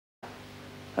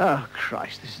Oh,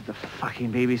 Christ, this is the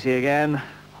fucking BBC again.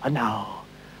 And now,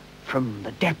 from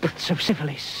the depths of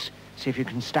syphilis, see if you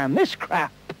can stand this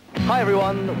crap. Hi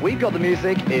everyone, we've got the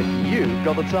music if you've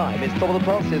got the time. It's Top of the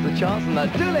Pops, here's the chance and the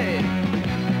dooley.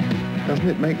 Doesn't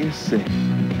it make you sick?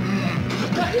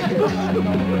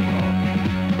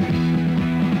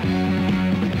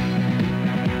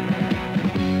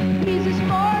 He's a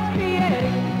sports PA.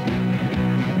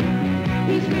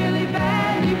 He's really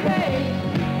badly paid.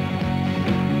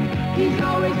 He's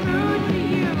always rude to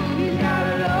you. He's got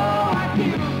a low IQ,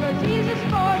 cause he's a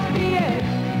sports PA.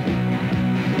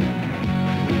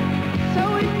 So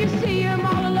if you see him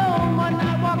all alone one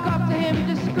night, walk up to him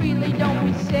discreetly, don't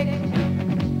be sick.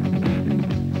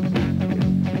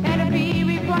 And if he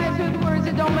replies with words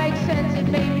that don't make sense, it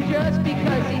may be just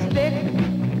because he's thick.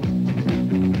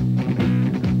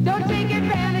 Don't take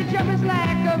advantage of his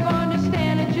lack of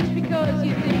understanding just because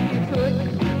you think you could.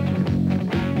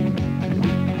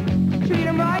 Treat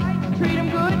him right, treat him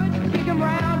good, kick him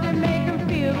round and make him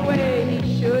feel the way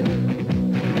he should.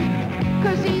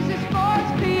 Cause he's a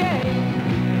sports PA.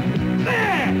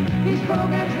 His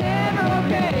program's never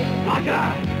okay.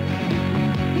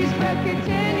 His breath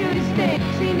continually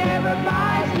stinks. He never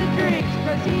buys the drinks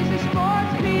cause he's a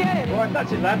sports PA. Right,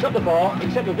 that's it, lads. Up the bar,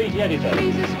 except for BT editor.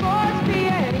 He's a sports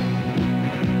PA.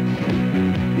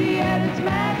 He edits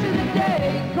match of the day.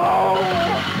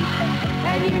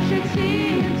 And you should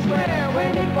see him swear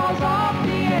when it falls off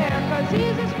the air, cause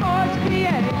he's a sports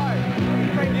PA.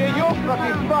 Yeah, you're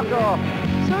fucking fuck off.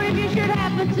 So if you should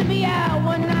happen to be out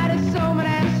one night and someone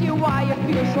asks you why you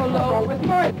feel so low with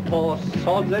My poor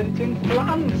sod's anything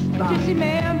planned, just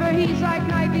remember he's like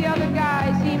the other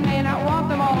guys. He may not want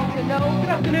them all to know. Good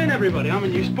afternoon, everybody. I'm a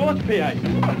new sports PA.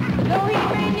 Though he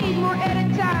may need more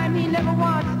edit time, he never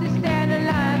wants to stand in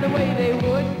line the way they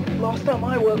would. Last time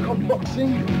I worked on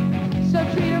boxing. So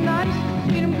treat him nice,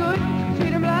 treat him good,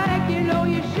 treat him like you know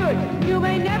you should. You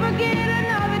may never get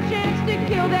another chance to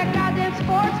kill that goddamn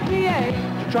sports PA.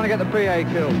 Trying to get the PA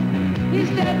killed. His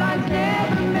deadline's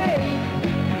never made.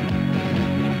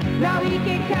 Now he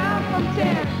can count from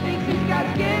 10, thinks he's got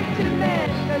gift to men,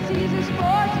 cause he's a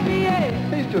sports PA.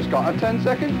 He's just got a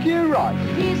 10-second cue right.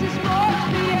 He's a sports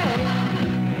PA.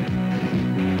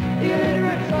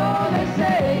 Illiterate's all they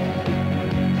say.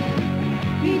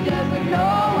 He doesn't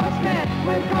know what's meant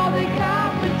when called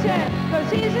incompetent, cause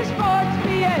he's a sports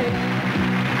PA.